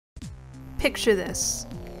Picture this.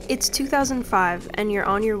 It's 2005 and you're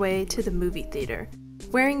on your way to the movie theater.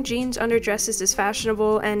 Wearing jeans underdresses is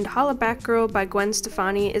fashionable, and Holla Back Girl by Gwen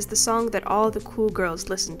Stefani is the song that all the cool girls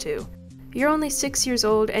listen to. You're only 6 years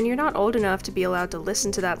old and you're not old enough to be allowed to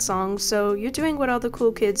listen to that song, so you're doing what all the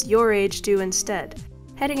cool kids your age do instead.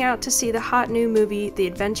 Heading out to see the hot new movie, The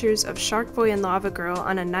Adventures of Sharkboy and Lavagirl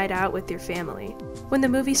on a night out with your family. When the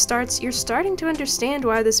movie starts, you're starting to understand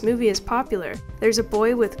why this movie is popular. There's a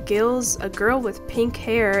boy with gills, a girl with pink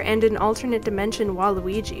hair, and an alternate dimension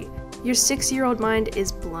Waluigi. Your 6-year-old mind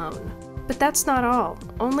is blown. But that's not all.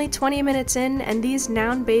 Only 20 minutes in, and these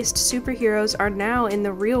noun-based superheroes are now in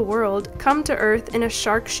the real world, come to Earth in a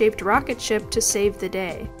shark-shaped rocket ship to save the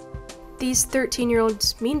day. These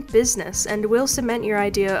 13-year-olds mean business and will cement your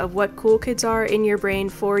idea of what cool kids are in your brain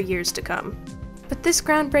for years to come. But this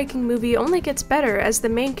groundbreaking movie only gets better as the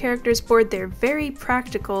main characters board their very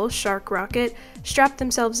practical shark rocket, strap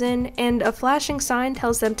themselves in, and a flashing sign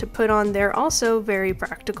tells them to put on their also very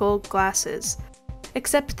practical glasses.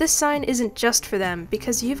 Except this sign isn't just for them,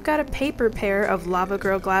 because you've got a paper pair of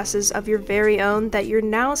Lavagirl glasses of your very own that you're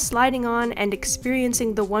now sliding on and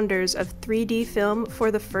experiencing the wonders of 3D film for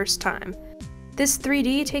the first time. This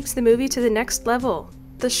 3D takes the movie to the next level.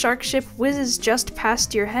 The shark ship whizzes just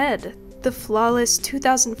past your head. The flawless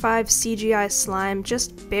 2005 CGI slime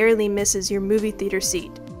just barely misses your movie theater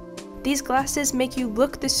seat. These glasses make you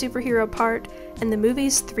look the superhero part, and the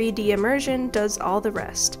movie's 3D immersion does all the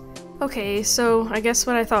rest. Okay, so I guess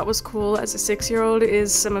what I thought was cool as a 6-year-old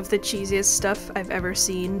is some of the cheesiest stuff I've ever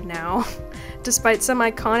seen now. Despite some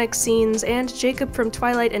iconic scenes and Jacob from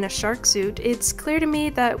Twilight in a shark suit, it's clear to me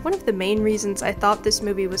that one of the main reasons I thought this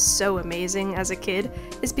movie was so amazing as a kid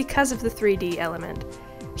is because of the 3D element.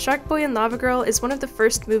 Sharkboy and Lavagirl is one of the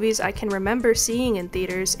first movies I can remember seeing in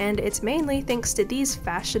theaters, and it's mainly thanks to these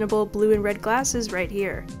fashionable blue and red glasses right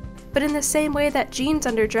here. But in the same way that jeans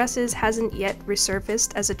under dresses hasn't yet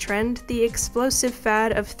resurfaced as a trend, the explosive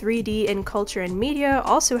fad of 3D in culture and media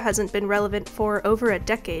also hasn't been relevant for over a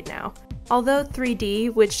decade now. Although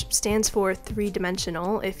 3D, which stands for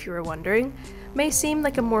three-dimensional if you were wondering, may seem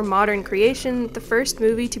like a more modern creation, the first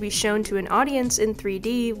movie to be shown to an audience in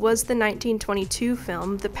 3D was the 1922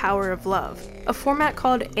 film The Power of Love. A format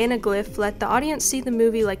called anaglyph let the audience see the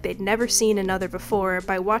movie like they'd never seen another before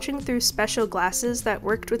by watching through special glasses that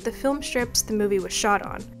worked with the film strips the movie was shot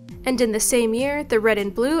on. And in the same year, the red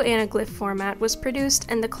and blue anaglyph format was produced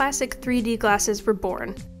and the classic 3D glasses were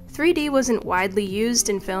born. 3D wasn't widely used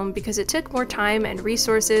in film because it took more time and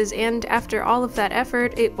resources, and after all of that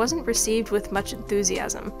effort, it wasn't received with much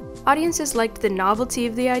enthusiasm. Audiences liked the novelty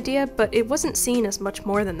of the idea, but it wasn't seen as much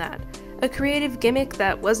more than that. A creative gimmick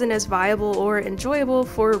that wasn't as viable or enjoyable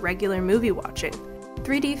for regular movie watching.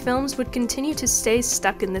 3D films would continue to stay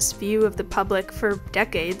stuck in this view of the public for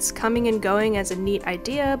decades, coming and going as a neat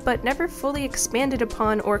idea, but never fully expanded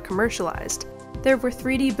upon or commercialized. There were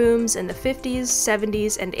 3D booms in the 50s,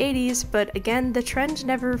 70s, and 80s, but again, the trend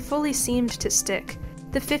never fully seemed to stick.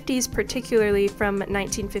 The 50s, particularly from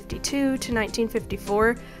 1952 to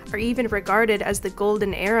 1954, are even regarded as the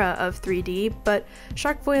golden era of 3D, but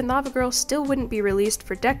Sharkboy and Lavagirl still wouldn't be released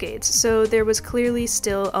for decades, so there was clearly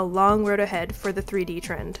still a long road ahead for the 3D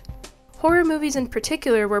trend. Horror movies in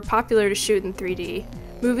particular were popular to shoot in 3D.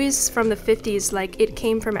 Movies from the 50s like It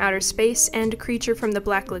Came from Outer Space and Creature from the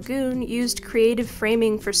Black Lagoon used creative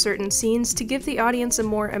framing for certain scenes to give the audience a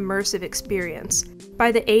more immersive experience.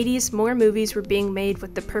 By the 80s, more movies were being made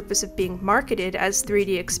with the purpose of being marketed as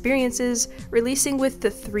 3D experiences, releasing with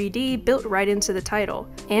the 3D built right into the title.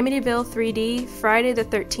 Amityville 3D, Friday the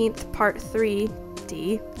 13th Part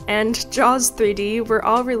 3D, and Jaws 3D were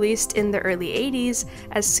all released in the early 80s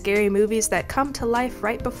as scary movies that come to life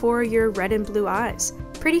right before your red and blue eyes.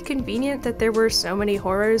 Pretty convenient that there were so many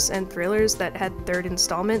horrors and thrillers that had third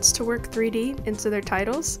installments to work 3D into their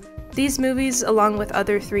titles. These movies, along with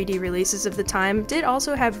other 3D releases of the time, did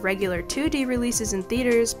also have regular 2D releases in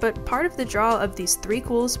theaters, but part of the draw of these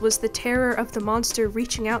threequels was the terror of the monster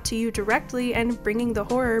reaching out to you directly and bringing the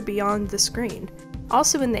horror beyond the screen.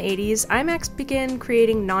 Also in the 80s, IMAX began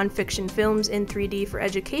creating non-fiction films in 3D for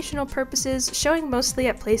educational purposes, showing mostly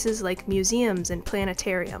at places like museums and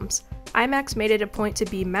planetariums. IMAX made it a point to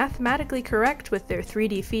be mathematically correct with their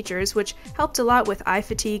 3D features, which helped a lot with eye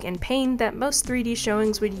fatigue and pain that most 3D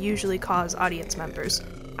showings would usually cause audience members.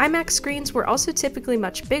 IMAX screens were also typically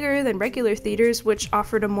much bigger than regular theaters, which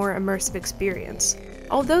offered a more immersive experience.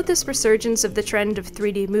 Although this resurgence of the trend of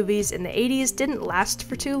 3D movies in the 80s didn't last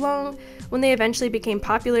for too long, when they eventually became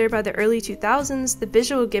popular by the early 2000s, the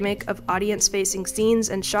visual gimmick of audience-facing scenes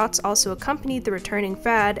and shots also accompanied the returning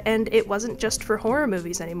fad, and it wasn't just for horror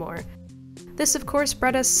movies anymore. This of course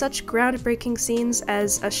brought us such groundbreaking scenes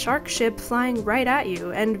as a shark ship flying right at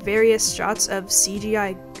you and various shots of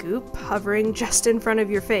CGI goop hovering just in front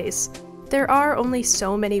of your face. There are only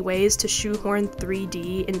so many ways to shoehorn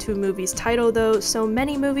 3D into a movie's title though, so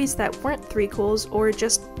many movies that weren't threequels or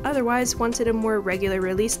just otherwise wanted a more regular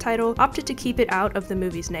release title opted to keep it out of the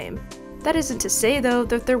movie's name. That isn't to say though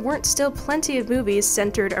that there weren't still plenty of movies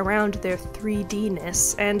centered around their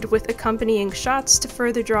 3D-ness and with accompanying shots to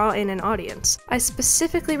further draw in an audience. I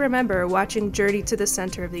specifically remember watching Journey to the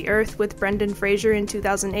Center of the Earth with Brendan Fraser in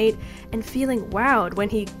 2008 and feeling wowed when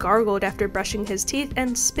he gargled after brushing his teeth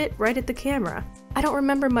and spit right at the camera. I don't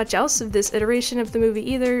remember much else of this iteration of the movie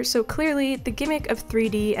either, so clearly the gimmick of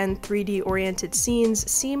 3D and 3D-oriented scenes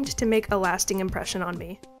seemed to make a lasting impression on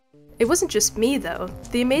me. It wasn't just me though.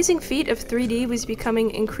 The amazing feat of 3D was becoming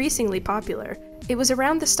increasingly popular. It was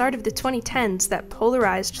around the start of the 2010s that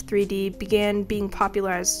polarized 3D began being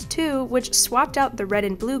popularized too, which swapped out the red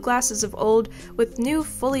and blue glasses of old with new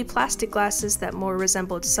fully plastic glasses that more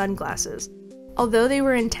resembled sunglasses. Although they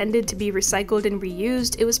were intended to be recycled and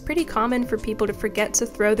reused, it was pretty common for people to forget to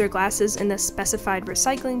throw their glasses in the specified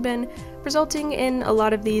recycling bin, resulting in a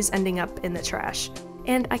lot of these ending up in the trash.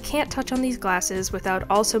 And I can't touch on these glasses without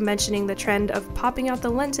also mentioning the trend of popping out the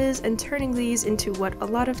lenses and turning these into what a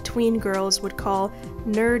lot of tween girls would call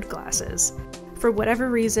nerd glasses. For whatever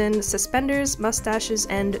reason, suspenders, mustaches,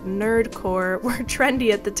 and nerdcore were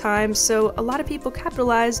trendy at the time, so a lot of people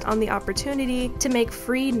capitalized on the opportunity to make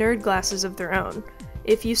free nerd glasses of their own.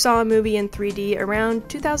 If you saw a movie in 3D around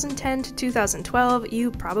 2010 to 2012, you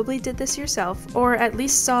probably did this yourself, or at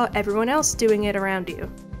least saw everyone else doing it around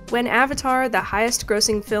you. When Avatar, the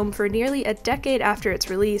highest-grossing film for nearly a decade after its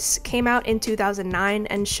release, came out in 2009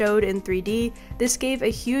 and showed in 3D, this gave a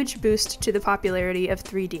huge boost to the popularity of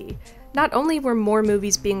 3D. Not only were more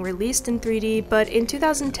movies being released in 3D, but in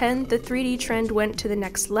 2010 the 3D trend went to the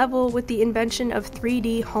next level with the invention of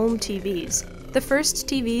 3D home TVs. The first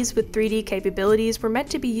TVs with 3D capabilities were meant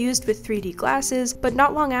to be used with 3D glasses, but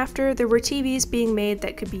not long after there were TVs being made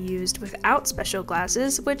that could be used without special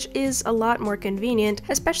glasses, which is a lot more convenient,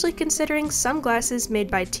 especially considering some glasses made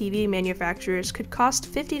by TV manufacturers could cost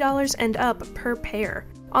 $50 and up per pair.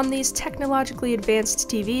 On these technologically advanced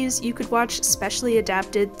TVs, you could watch specially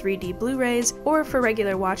adapted 3D Blu-rays, or for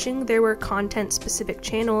regular watching, there were content-specific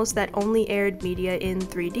channels that only aired media in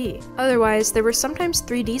 3D. Otherwise, there were sometimes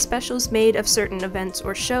 3D specials made of certain events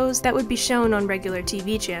or shows that would be shown on regular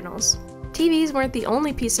TV channels. TVs weren't the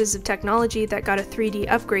only pieces of technology that got a 3D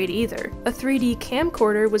upgrade either. A 3D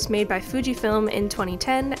camcorder was made by Fujifilm in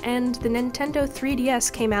 2010, and the Nintendo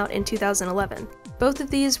 3DS came out in 2011. Both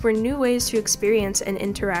of these were new ways to experience and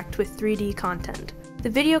interact with 3D content.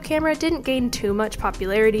 The video camera didn't gain too much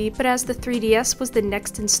popularity, but as the 3DS was the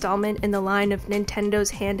next installment in the line of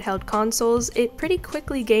Nintendo's handheld consoles, it pretty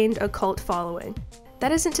quickly gained a cult following.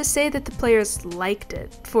 That isn't to say that the players liked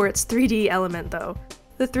it for its 3D element though.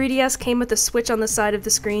 The 3DS came with a switch on the side of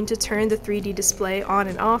the screen to turn the 3D display on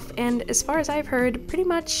and off, and as far as I've heard, pretty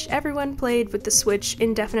much everyone played with the switch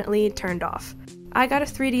indefinitely turned off. I got a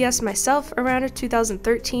 3DS myself around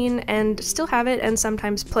 2013 and still have it and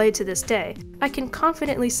sometimes play to this day. I can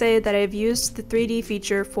confidently say that I've used the 3D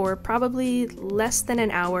feature for probably less than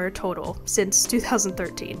an hour total since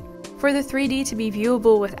 2013. For the 3D to be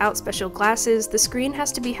viewable without special glasses, the screen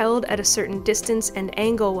has to be held at a certain distance and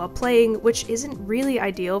angle while playing, which isn't really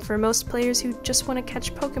ideal for most players who just want to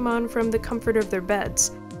catch Pokemon from the comfort of their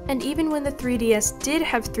beds. And even when the 3DS did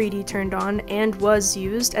have 3D turned on and was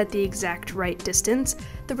used at the exact right distance,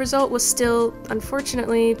 the result was still,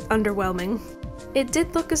 unfortunately, underwhelming. It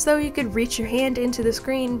did look as though you could reach your hand into the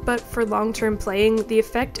screen, but for long-term playing, the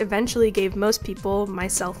effect eventually gave most people,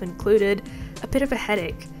 myself included, a bit of a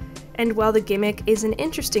headache. And while the gimmick is an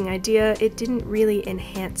interesting idea, it didn't really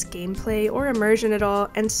enhance gameplay or immersion at all,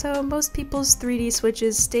 and so most people's 3D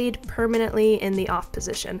switches stayed permanently in the off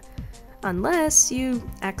position. Unless you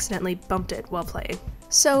accidentally bumped it while playing.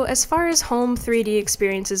 So as far as home 3D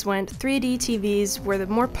experiences went, 3D TVs were the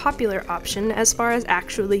more popular option as far as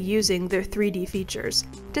actually using their 3D features.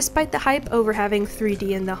 Despite the hype over having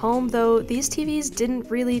 3D in the home though, these TVs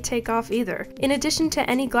didn't really take off either. In addition to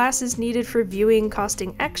any glasses needed for viewing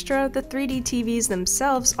costing extra, the 3D TVs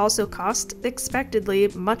themselves also cost, expectedly,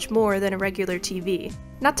 much more than a regular TV.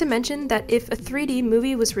 Not to mention that if a 3D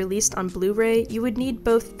movie was released on Blu-ray, you would need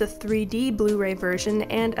both the 3D Blu-ray version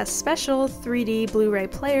and a special 3D Blu-ray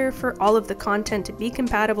player for all of the content to be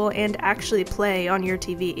compatible and actually play on your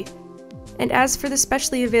TV. And as for the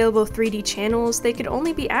specially available 3D channels, they could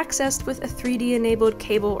only be accessed with a 3D-enabled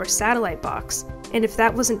cable or satellite box. And if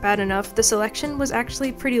that wasn't bad enough, the selection was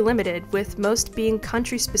actually pretty limited, with most being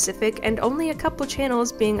country-specific and only a couple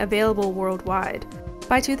channels being available worldwide.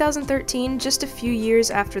 By 2013, just a few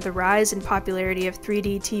years after the rise in popularity of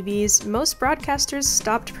 3D TVs, most broadcasters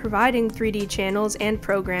stopped providing 3D channels and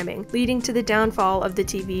programming, leading to the downfall of the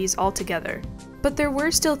TVs altogether. But there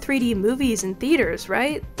were still 3D movies in theaters,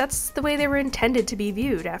 right? That's the way they were intended to be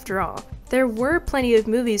viewed, after all. There were plenty of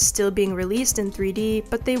movies still being released in 3D,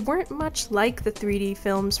 but they weren't much like the 3D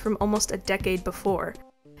films from almost a decade before.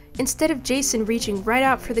 Instead of Jason reaching right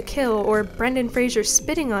out for the kill or Brendan Fraser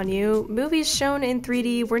spitting on you, movies shown in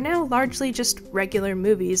 3D were now largely just regular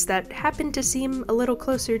movies that happened to seem a little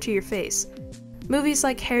closer to your face. Movies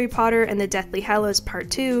like Harry Potter and the Deathly Hallows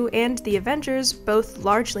Part 2 and The Avengers, both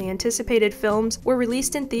largely anticipated films, were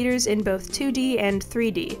released in theaters in both 2D and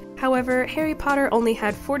 3D. However, Harry Potter only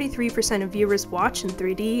had 43% of viewers watch in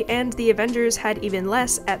 3D, and The Avengers had even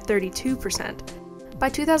less at 32%. By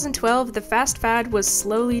 2012, the fast fad was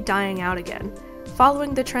slowly dying out again.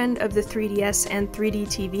 Following the trend of the 3DS and 3D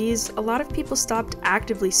TVs, a lot of people stopped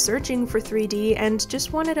actively searching for 3D and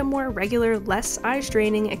just wanted a more regular, less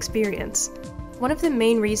eye-straining experience. One of the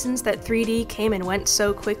main reasons that 3D came and went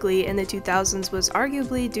so quickly in the 2000s was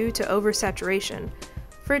arguably due to oversaturation.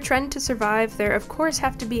 For a trend to survive, there of course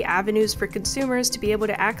have to be avenues for consumers to be able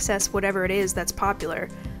to access whatever it is that's popular.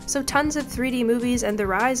 So tons of 3D movies and the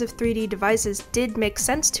rise of 3D devices did make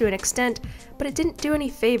sense to an extent, but it didn't do any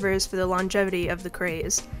favors for the longevity of the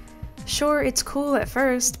craze. Sure, it's cool at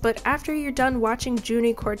first, but after you're done watching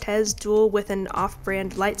Junie Cortez duel with an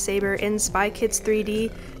off-brand lightsaber in Spy Kids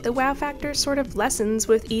 3D, the wow factor sort of lessens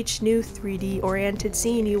with each new 3D-oriented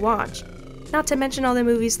scene you watch. Not to mention all the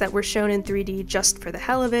movies that were shown in 3D just for the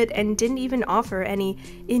hell of it and didn't even offer any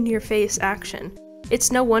in-your-face action.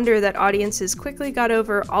 It's no wonder that audiences quickly got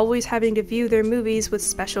over always having to view their movies with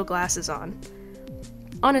special glasses on.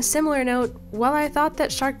 On a similar note, while I thought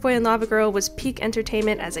that Sharkboy and Lavagirl was peak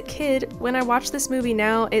entertainment as a kid, when I watch this movie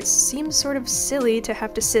now, it seems sort of silly to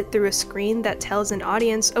have to sit through a screen that tells an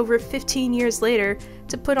audience over 15 years later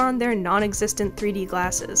to put on their non-existent 3D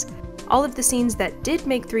glasses. All of the scenes that did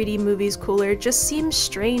make 3D movies cooler just seem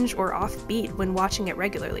strange or offbeat when watching it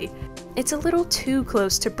regularly. It's a little too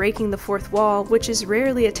close to breaking the fourth wall, which is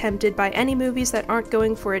rarely attempted by any movies that aren't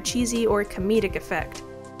going for a cheesy or comedic effect.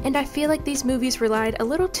 And I feel like these movies relied a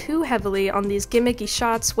little too heavily on these gimmicky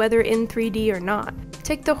shots, whether in 3D or not.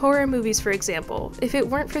 Take the horror movies for example. If it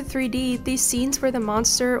weren't for 3D, these scenes where the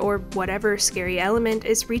monster or whatever scary element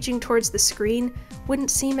is reaching towards the screen wouldn't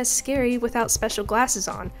seem as scary without special glasses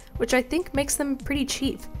on, which I think makes them pretty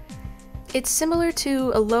cheap. It's similar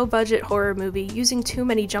to a low-budget horror movie using too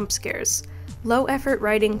many jump scares. Low-effort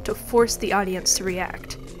writing to force the audience to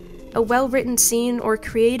react. A well-written scene or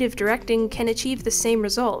creative directing can achieve the same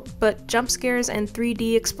result, but jump scares and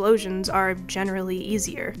 3D explosions are generally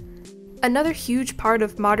easier. Another huge part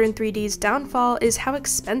of modern 3D's downfall is how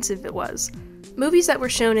expensive it was. Movies that were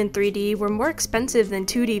shown in 3D were more expensive than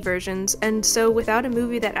 2D versions, and so without a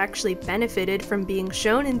movie that actually benefited from being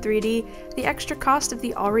shown in 3D, the extra cost of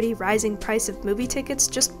the already rising price of movie tickets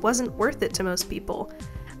just wasn't worth it to most people.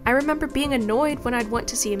 I remember being annoyed when I'd want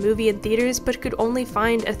to see a movie in theaters but could only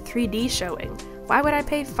find a 3D showing. Why would I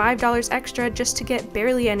pay $5 extra just to get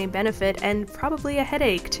barely any benefit and probably a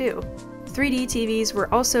headache too? 3D TVs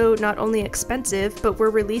were also not only expensive, but were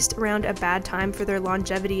released around a bad time for their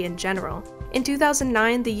longevity in general. In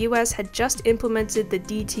 2009, the US had just implemented the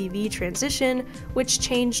DTV transition, which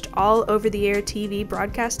changed all over-the-air TV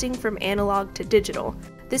broadcasting from analog to digital.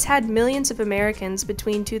 This had millions of Americans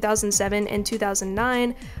between 2007 and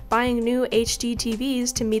 2009 buying new HD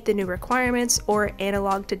TVs to meet the new requirements or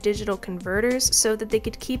analog to digital converters so that they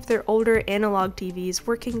could keep their older analog TVs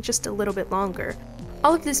working just a little bit longer.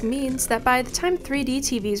 All of this means that by the time 3D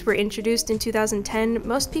TVs were introduced in 2010,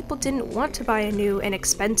 most people didn't want to buy a new and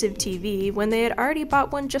expensive TV when they had already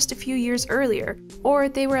bought one just a few years earlier, or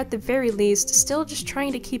they were at the very least still just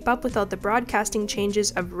trying to keep up with all the broadcasting changes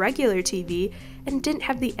of regular TV and didn't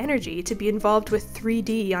have the energy to be involved with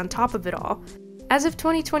 3D on top of it all. As of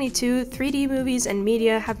 2022, 3D movies and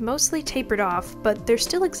media have mostly tapered off, but there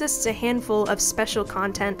still exists a handful of special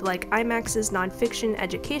content like IMAX's nonfiction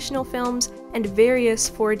educational films and various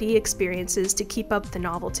 4D experiences to keep up the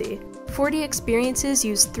novelty. 4D experiences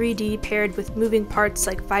use 3D paired with moving parts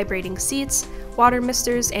like vibrating seats, water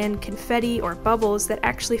misters, and confetti or bubbles that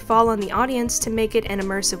actually fall on the audience to make it an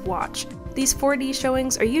immersive watch. These 4D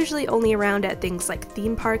showings are usually only around at things like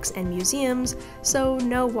theme parks and museums, so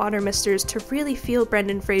no water misters to really feel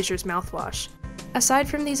Brendan Fraser's mouthwash. Aside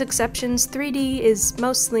from these exceptions, 3D is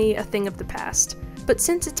mostly a thing of the past. But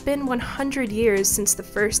since it's been 100 years since the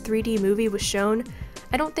first 3D movie was shown,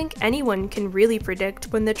 I don't think anyone can really predict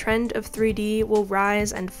when the trend of 3D will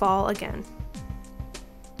rise and fall again.